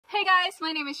Hey guys,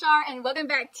 my name is Shar and welcome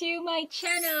back to my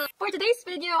channel. For today's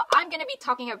video, I'm gonna be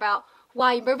talking about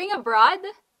why moving abroad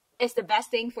is the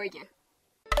best thing for you.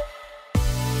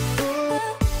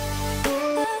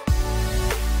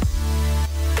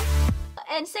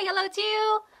 And say hello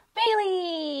to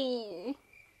Bailey!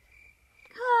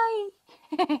 Hi!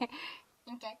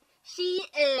 Okay. She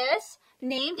is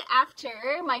named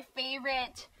after my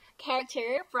favorite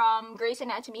character from Grey's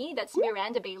Anatomy. That's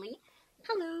Miranda Bailey.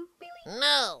 Hello, Bailey.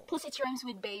 No. Plus it rhymes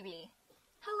with baby.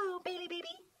 Hello, Bailey baby.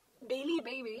 Bailey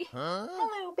baby. Huh?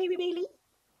 Hello, baby Bailey.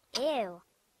 Ew.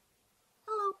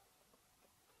 Hello.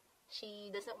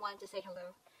 She doesn't want to say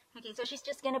hello. Okay, so she's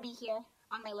just gonna be here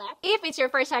on my lap. If it's your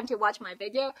first time to watch my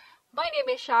video, my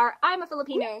name is Shar. I'm a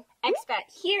Filipino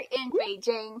expat here in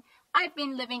Beijing. I've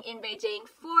been living in Beijing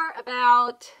for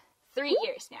about 3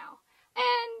 years now.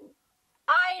 And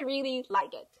I really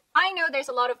like it. I know there's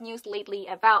a lot of news lately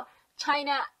about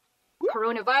China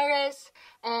coronavirus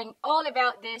and all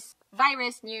about this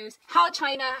virus news, how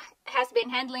China has been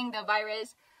handling the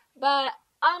virus, but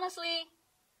honestly,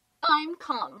 I'm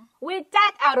calm. With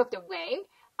that out of the way,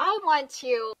 I want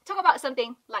to talk about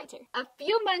something lighter. A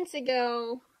few months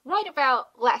ago, right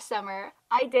about last summer,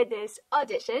 I did this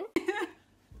audition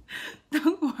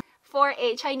for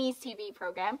a Chinese TV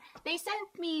program. They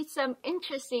sent me some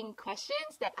interesting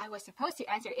questions that I was supposed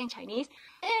to answer in Chinese,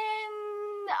 and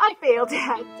I failed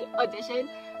that audition,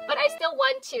 but I still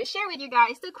want to share with you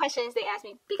guys the questions they asked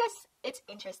me because it's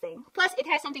interesting. Plus, it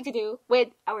has something to do with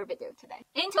our video today.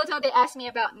 In total, they asked me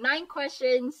about 9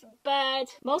 questions,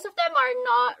 but most of them are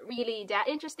not really that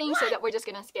interesting, so that we're just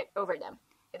gonna skip over them.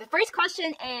 The first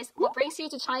question is, what brings you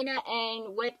to China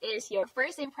and what is your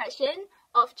first impression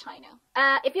of China?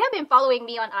 If you have been following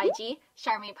me on IG,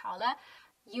 charmainepaula,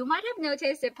 you might have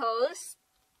noticed a post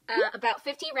about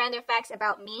 50 random facts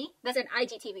about me. That's an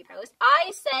IGTV post.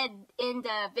 I said in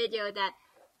the video that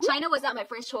China was not my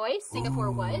first choice,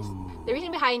 Singapore was. The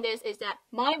reason behind this is that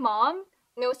my mom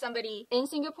knows somebody in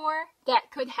Singapore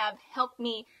that could have helped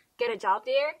me get a job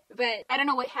there, but I don't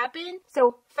know what happened.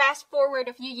 So fast forward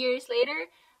a few years later,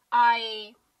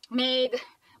 I made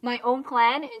my own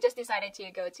plan and just decided to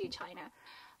go to China.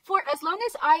 For as long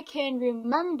as I can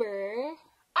remember,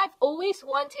 I've always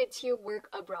wanted to work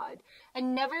abroad. I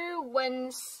never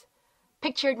once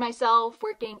pictured myself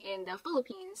working in the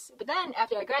Philippines. But then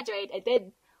after I graduated, I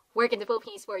did work in the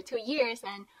Philippines for 2 years,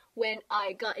 and when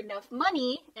I got enough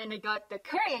money and I got the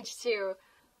courage to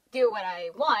do what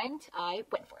I want, I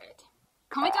went for it.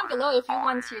 Comment down below if you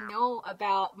want to know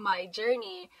about my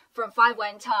journey from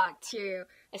 5-1 Talk to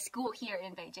a school here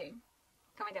in Beijing.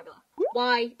 Comment down below.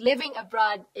 Why living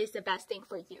abroad is the best thing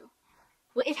for you.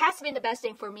 Well, it has been the best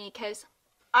thing for me because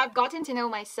I've gotten to know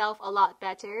myself a lot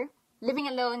better. Living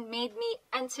alone made me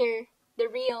enter the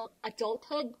real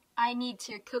adulthood. I need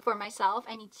to cook for myself.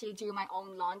 I need to do my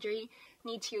own laundry.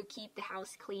 Need to keep the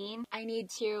house clean. I need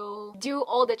to do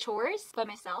all the chores by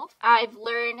myself. I've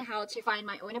learned how to find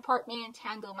my own apartment,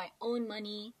 handle my own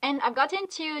money. And I've gotten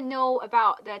to know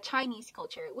about the Chinese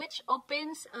culture, which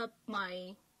opens up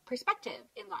my perspective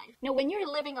in life. Now, when you're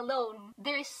living alone,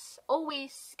 there's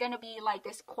always gonna be like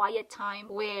this quiet time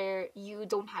where you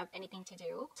don't have anything to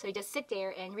do. So you just sit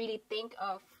there and really think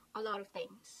of a lot of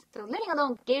things. So living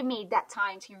alone gave me that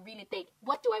time to really think,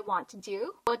 what do I want to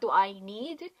do? What do I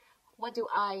need? What do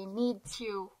I need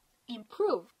to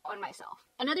improve on myself?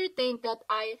 Another thing that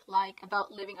I like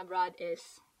about living abroad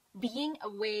is being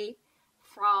away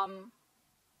from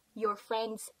your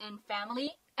friends and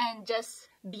family and just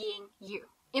being you.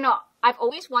 You know, I've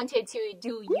always wanted to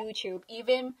do YouTube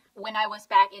even when I was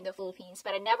back in the Philippines,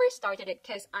 but I never started it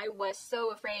because I was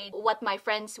so afraid what my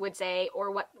friends would say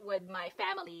or what would my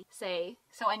family say,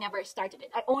 so I never started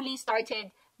it. I only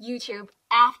started YouTube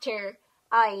after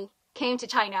I came to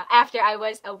China, after I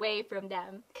was away from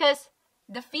them, because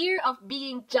the fear of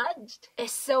being judged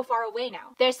is so far away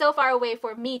now. They're so far away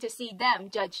for me to see them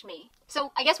judge me.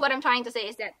 So I guess what I'm trying to say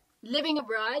is that living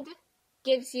abroad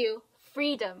gives you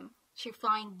freedom to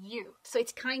find you. So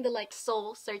it's kind of like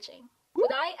soul searching.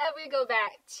 Would I ever go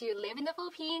back to live in the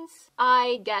Philippines?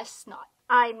 I guess not.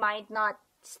 I might not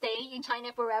stay in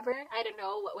China forever. I don't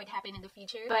know what would happen in the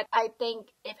future. But I think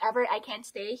if ever I can't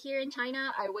stay here in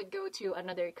China, I would go to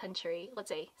another country. Let's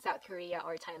say South Korea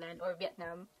or Thailand or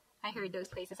Vietnam. I heard those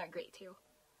places are great too.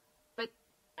 But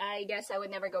I guess I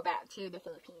would never go back to the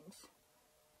Philippines.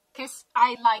 Because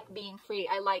I like being free.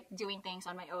 I like doing things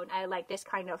on my own. I like this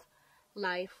kind of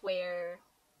life where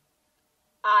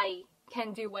I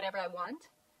can do whatever I want.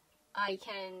 I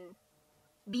can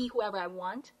be whoever I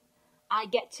want. I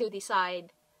get to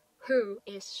decide who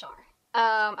is Shar.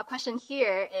 a question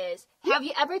here is, have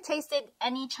you ever tasted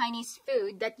any Chinese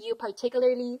food that you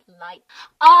particularly like?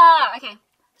 Okay.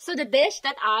 So the dish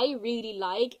that I really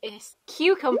like is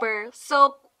cucumber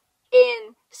soaked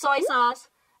in soy sauce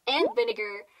and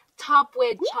vinegar topped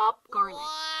with chopped garlic.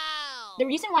 Wow. The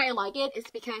reason why I like it is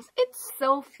because it's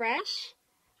so fresh.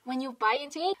 When you bite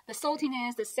into it, the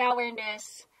saltiness, the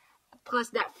sourness, plus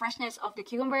that freshness of the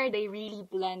cucumber, they really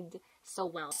blend so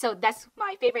well. So that's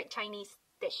my favorite Chinese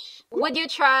dish. Would you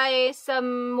try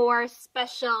some more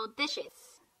special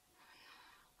dishes?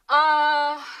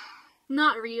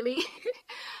 Not really.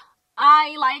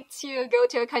 I like to go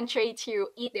to a country to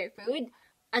eat their food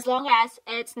as long as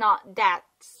it's not that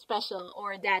special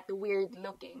or that weird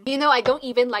looking. You know, I don't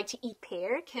even like to eat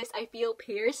pear because I feel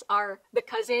pears are the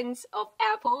cousins of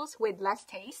apples with less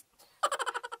taste.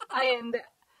 And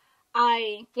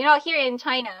you know, here in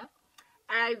China,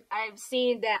 I've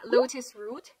seen that lotus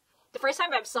root. The first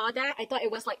time I saw that, I thought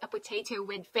it was like a potato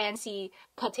with fancy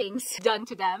cuttings done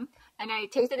to them. And I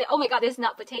tasted it. Oh my god, this is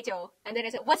not potato. And then I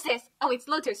said, what's this? Oh, it's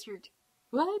lotus root.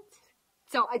 What?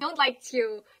 So I don't like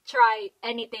to try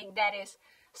anything that is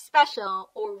special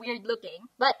or weird looking.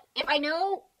 But if I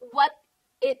know what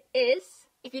it is,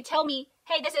 if you tell me,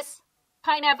 hey, this is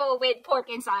pineapple with pork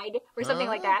inside or something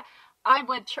like that, I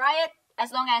would try it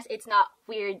as long as it's not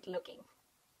weird looking.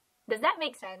 Does that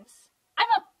make sense? I'm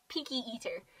a picky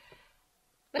eater.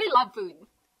 But I love food,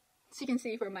 as you can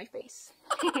see from my face.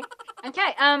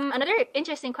 Okay, another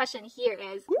interesting question here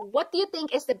is, what do you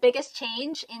think is the biggest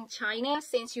change in China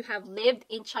since you have lived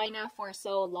in China for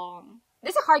so long?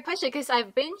 This is a hard question because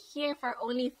I've been here for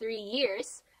only 3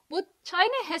 years. But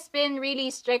China has been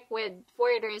really strict with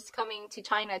foreigners coming to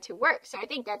China to work. So I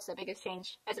think that's the biggest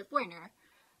change as a foreigner.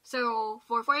 So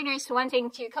for foreigners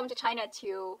wanting to come to China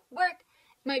to work,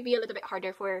 might be a little bit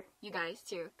harder for you guys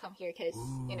to come here because,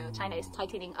 you know, China is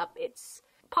tightening up its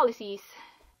policies.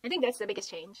 I think that's the biggest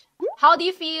change. How do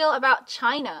you feel about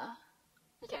China?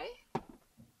 Okay.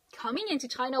 Coming into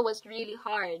China was really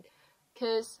hard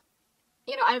because,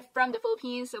 you know, I'm from the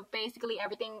Philippines, so basically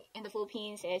everything in the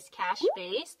Philippines is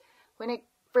cash-based. When I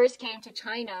first came to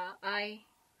China, I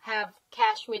have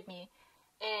cash with me.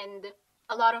 And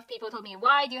a lot of people told me,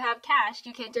 why do you have cash?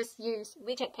 You can just use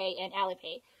WeChat Pay and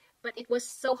Alipay. But it was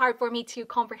so hard for me to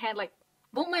comprehend, like,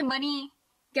 won't my money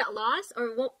get lost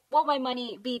or won't my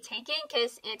money be taken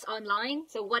because it's online?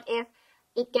 So what if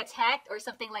it gets hacked or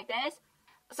something like this?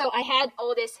 So I had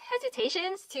all these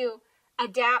hesitations to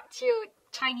adapt to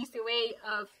Chinese way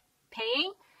of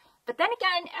paying. But then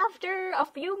again, after a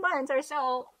few months or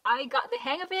so, I got the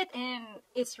hang of it and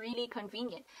it's really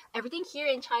convenient. Everything here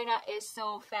in China is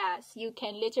so fast. You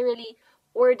can literally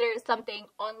order something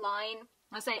online,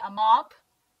 let's say a mop,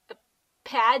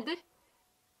 pad,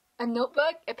 a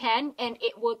notebook, a pen, and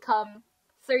it will come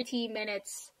 30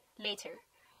 minutes later.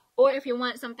 Or if you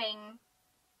want something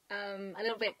a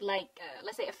little bit like,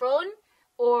 let's say a phone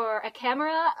or a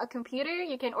camera, a computer,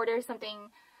 you can order something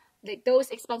like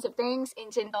those expensive things in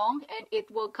Jingdong and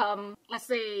it will come, let's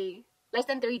say, less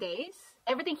than 3 days.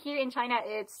 Everything here in China,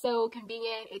 it's so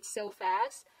convenient, it's so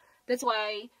fast. That's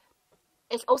why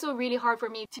it's also really hard for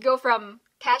me to go from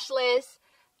cashless,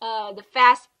 the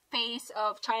fast pace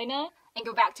of China, and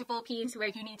go back to Philippines where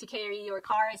you need to carry your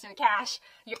cards, your cash,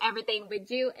 your everything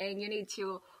with you, and you need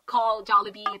to call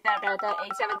Jollibee,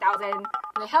 87000,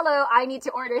 like, hello, I need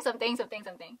to order something.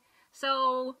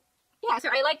 So, yeah, so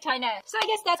I like China. So I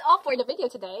guess that's all for the video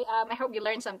today. I hope you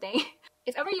learned something.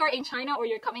 If ever you're in China or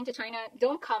you're coming to China,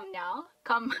 don't come now.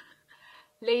 Come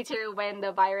later when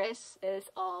the virus is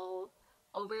all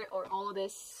over or all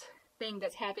this thing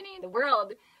that's happening in the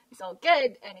world is all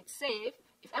good and it's safe.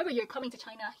 If ever you're coming to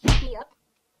China, hit me up,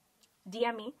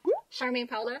 DM me,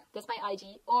 charmainepaula, that's my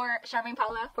IG, or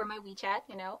charmainepaula for my WeChat,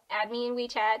 you know, add me in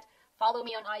WeChat, follow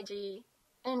me on IG,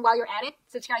 and while you're at it,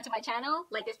 subscribe to my channel,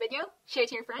 like this video, share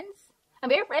to your friends. I'm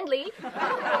very friendly.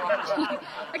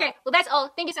 Okay, well that's all.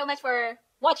 Thank you so much for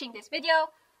watching this video.